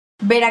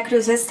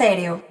Veracruz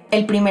Estéreo,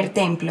 el primer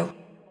templo.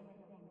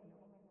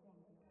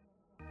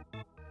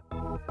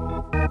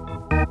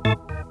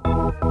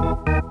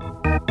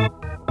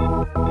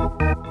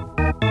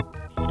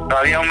 No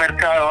había un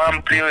mercado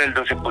amplio del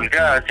 12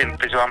 pulgadas, se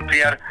empezó a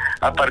ampliar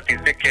a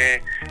partir de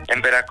que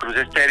en Veracruz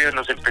Estéreo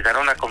nos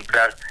empezaron a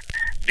comprar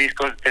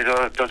discos de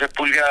 12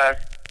 pulgadas.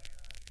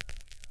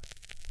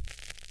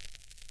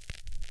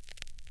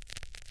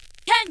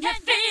 Can you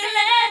feel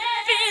it?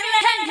 Feel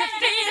it? Can you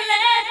feel it?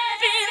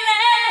 Feel it?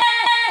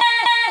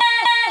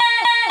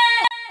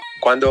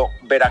 Cuando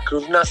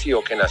Veracruz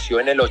nació, que nació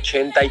en el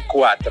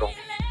 84,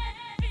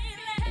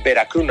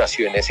 Veracruz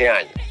nació en ese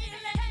año.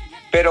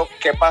 Pero,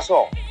 ¿qué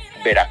pasó?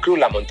 Veracruz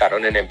la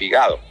montaron en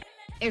Envigado.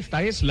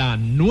 Esta es la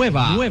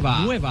nueva.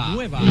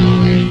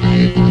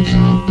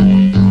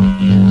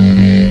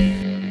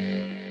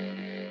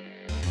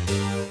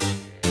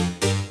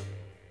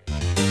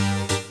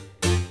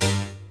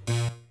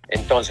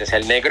 Entonces,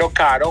 el negro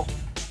Caro,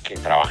 que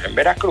trabaja en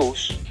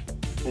Veracruz,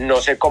 no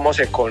sé cómo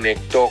se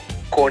conectó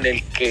con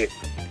el que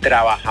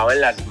trabajaba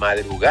en las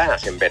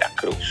madrugadas en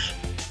Veracruz.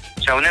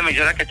 O sea, una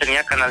emisora que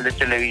tenía canal de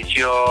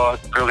televisión,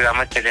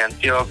 programa de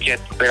Teleantioquia.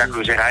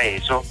 Veracruz era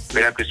eso.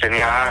 Veracruz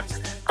tenía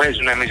pues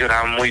una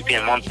emisora muy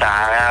bien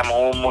montada,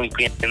 muy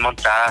bien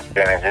montada.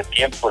 En ese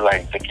tiempo la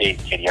gente que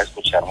quería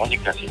escuchar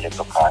música sí le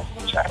tocaba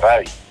escuchar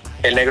radio.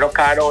 El negro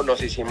Caro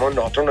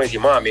nosotros nos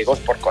hicimos amigos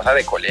por cosas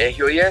de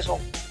colegio y eso.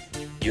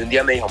 Y un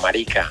día me dijo,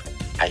 marica,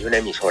 hay una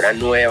emisora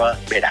nueva,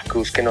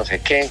 Veracruz, que no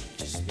sé qué,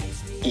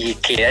 y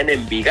queda en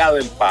Envigado,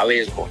 en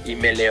Pavesgo. Y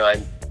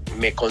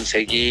me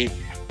conseguí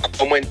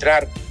cómo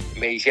entrar,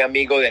 me hice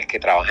amigo del que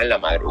trabaja en la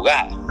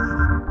madrugada.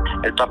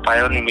 El papá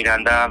de Donnie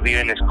Miranda vive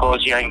en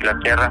Escocia,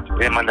 Inglaterra,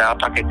 le mandaba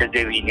paquetes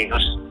de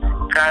vinilos.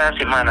 Cada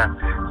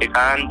semana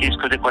llegaban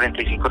discos de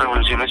 45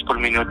 revoluciones por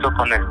minuto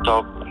con el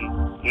top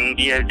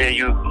 10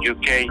 de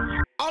UK.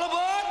 All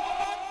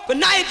aboard the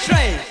night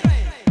train.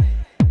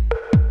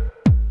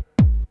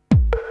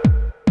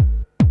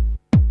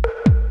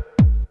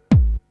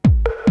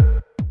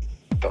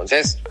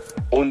 Entonces,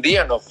 un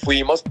día nos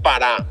fuimos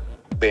para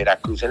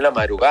Veracruz en la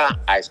madrugada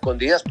a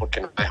escondidas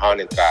porque no dejaban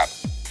entrar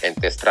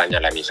gente extraña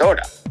a la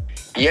emisora.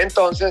 Y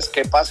entonces,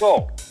 ¿qué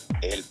pasó?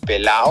 El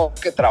pelado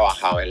que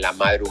trabajaba en la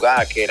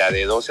madrugada, que era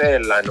de 12 de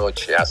la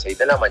noche a 6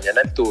 de la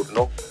mañana el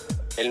turno,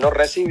 él nos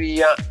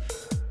recibía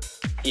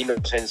y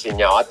nos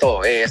enseñaba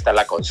todo. Esta es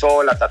la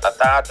consola,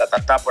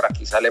 por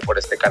aquí sale por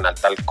este canal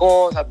tal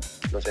cosa,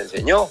 nos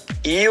enseñó.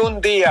 Y un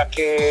día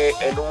que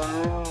en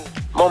un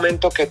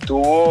momento que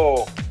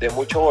tuvo de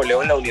mucho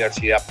voleo en la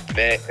universidad,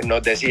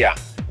 nos decía,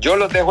 yo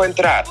los dejo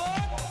entrar,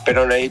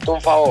 pero necesito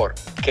un favor,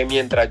 que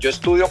mientras yo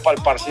estudio para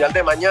el parcial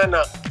de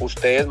mañana,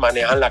 ustedes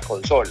manejan la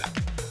consola.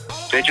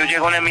 Entonces yo llegué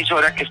a una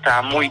emisora que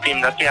estaba muy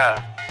bien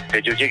dateada.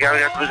 Entonces yo llegué a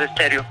Veracruz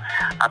Estéreo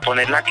a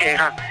poner la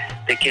queja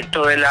de que en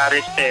todo el área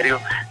estéreo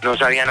no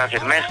sabían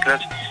hacer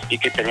mezclas y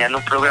que tenían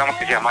un programa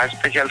que se llamaba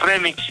Especial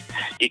Remix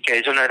y que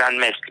eso no eran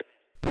mezclas.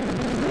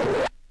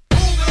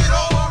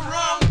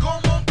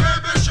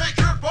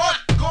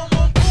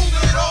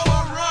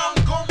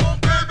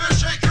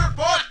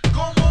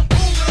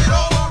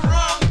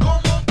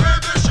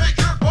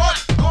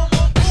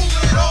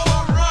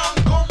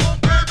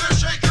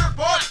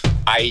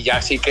 Ahí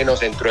ya sí que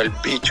nos entró el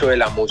bicho de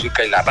la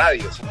música y la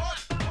radio.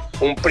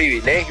 Un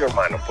privilegio,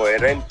 hermano,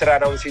 poder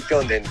entrar a un sitio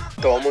donde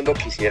todo el mundo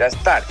quisiera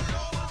estar.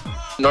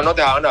 No nos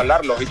dejaban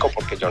hablar, lógico,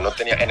 porque yo no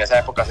tenía, en esa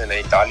época se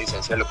necesitaba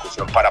licencia de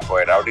locución para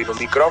poder abrir un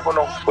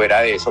micrófono. Fuera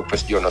de eso,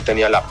 pues yo no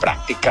tenía la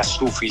práctica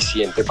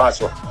suficiente para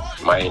eso.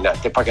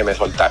 Imagínate, para que me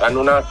soltaran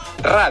una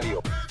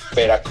radio.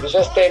 Veracruz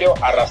Estéreo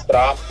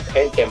arrastraba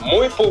gente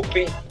muy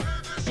pupi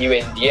y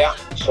vendía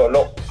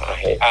solo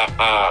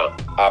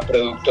a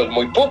productos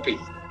muy pupi.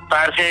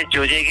 Parce,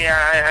 yo llegué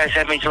a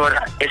esa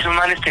emisora. Esos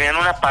manes tenían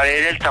una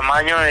pared del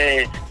tamaño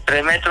de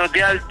 3 metros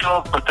de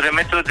alto por 3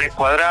 metros de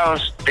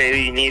cuadrados de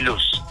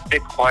vinilos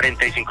de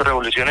 45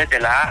 revoluciones de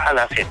la A a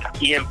la Z.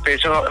 Y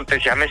empecé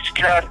a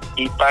mezclar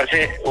y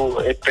parce,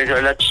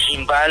 empezó la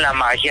chimba, la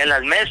magia de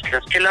las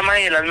mezclas. ¿Qué es la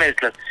magia de las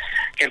mezclas?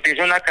 Que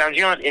empieza una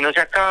canción y no se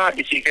acaba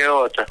y sigue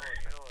otra.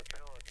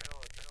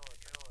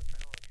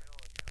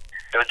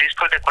 Los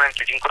discos de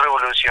 45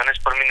 revoluciones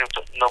por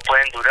minuto no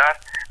pueden durar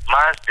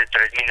más de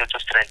 3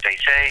 minutos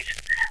 36,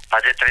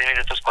 más de 3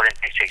 minutos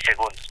 46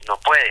 segundos. No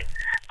puede,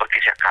 porque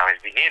se acaba el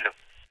vinilo.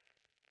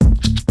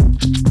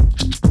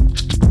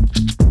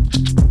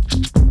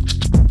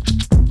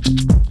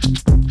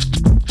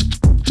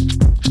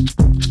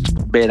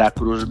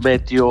 Veracruz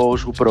metió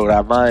su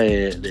programa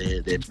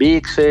de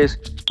mixes.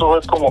 Todo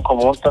es como un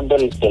montón de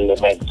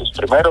elementos.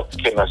 Primero,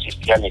 que no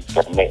existía el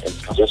internet.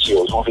 Entonces, si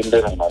vos un fin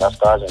de semana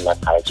estabas en la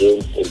calle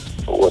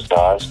o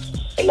estabas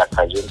en la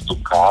calle en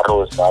tu carro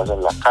o estabas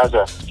en la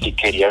casa y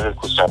querías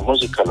escuchar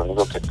música, lo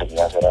único que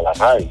tenías era la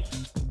radio.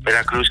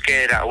 Veracruz,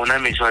 que era una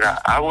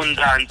emisora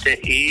abundante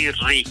y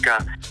rica,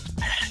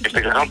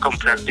 empezaron a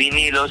comprar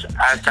vinilos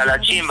hasta la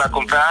chimba,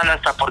 compraban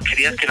hasta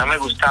porquerías que no me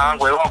gustaban,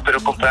 huevón, pero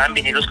compraban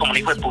vinilos como un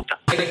hijo de puta.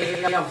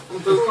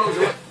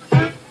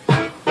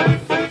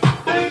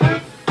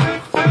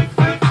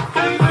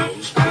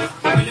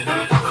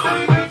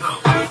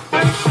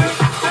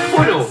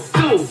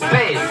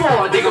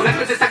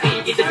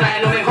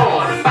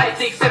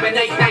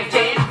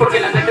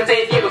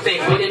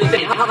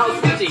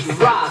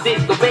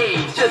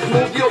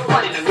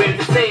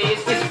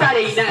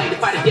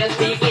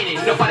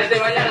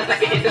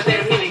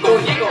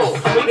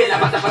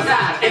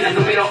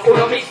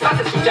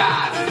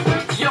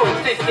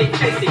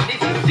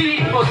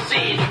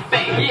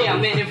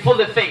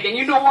 the fake. And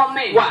you know what,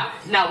 man? What?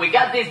 Now we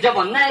got this job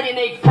on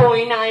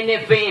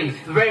 98.9 FM,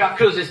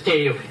 Veracruz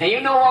Estéreo. And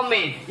you know what,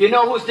 man? You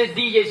know who's the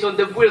DJs on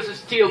the wheels of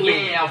steel,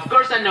 man? Yeah, of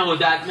course I know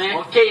that, man.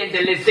 Okay, and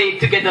then let's say it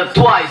together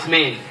twice,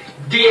 man.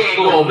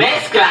 Diego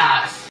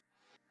Mezclas.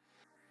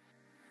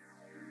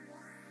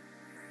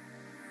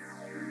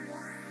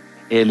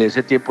 En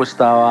ese tiempo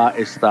estaba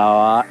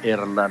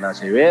Hernán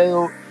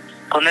Acevedo.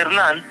 Con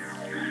Hernán,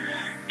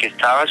 que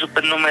estaba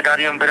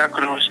supernumerario en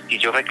Veracruz, y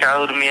yo me quedaba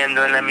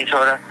durmiendo en la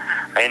emisora,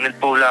 ahí en el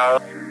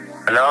poblado,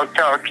 al lado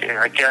octava, que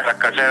hay que ir a la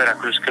casa de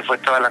Veracruz, que fue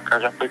toda la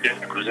casa pues, de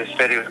Veracruz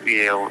Estéreo y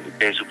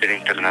de Super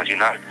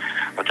Internacional,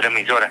 otra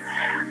emisora.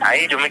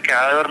 Ahí yo me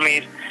quedaba a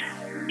dormir,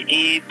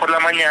 y por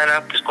la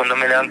mañana, pues cuando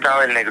me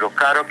levantaba el negro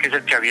Caro, que es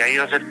el que había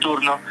ido a hacer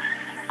turno,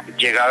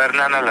 llegaba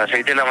Hernán a las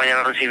 6 de la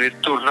mañana a recibir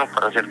turno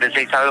para hacer de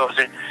 6 a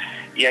 12,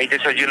 y ahí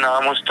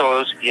desayunábamos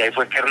todos, y ahí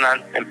fue que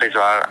Hernán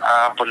empezó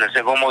a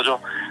ponerse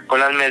gomoso con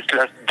las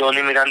mezclas.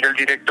 Donnie Miranda, el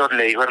director,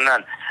 le dijo a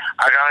Hernán,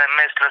 hágame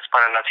mezclas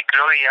para la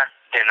ciclovía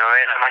de 9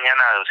 de la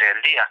mañana a 12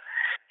 del día.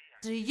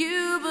 Do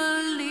you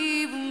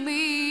believe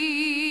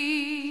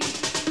me?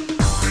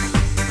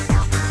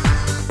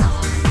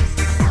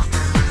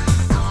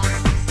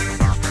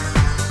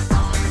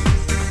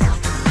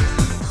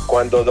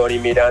 Cuando Donnie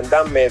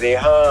Miranda me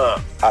deja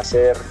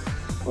hacer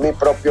mi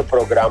propio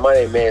programa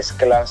de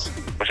mezclas.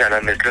 O sea,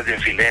 las mezclas del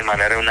fin de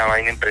semana era una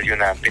vaina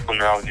impresionante, con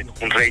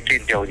un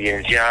rating de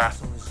audiencia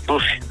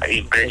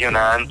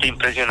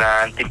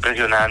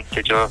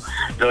impresionante. Yo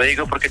lo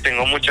digo porque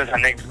tengo muchas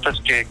anécdotas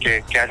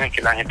que hacen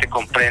que la gente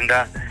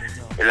comprenda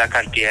la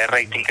cantidad de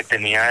rating que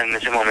tenía en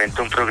ese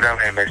momento un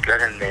programa de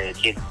mezclas en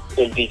Medellín.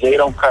 El DJ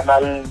era un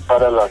canal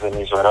para las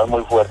emisoras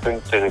muy fuerte en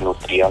que se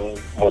nutrían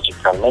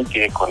musicalmente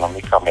y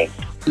económicamente.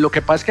 Lo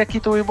que pasa es que aquí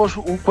tuvimos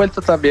un cuento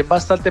también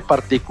bastante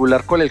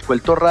particular con el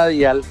cuento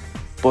radial,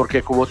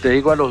 porque como te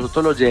digo, a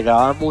nosotros nos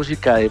llegaba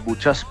música de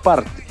muchas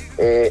partes.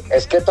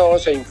 Es que todo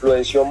se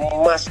influenció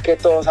más que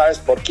todo, ¿sabes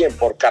por quién?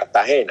 Por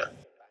Cartagena.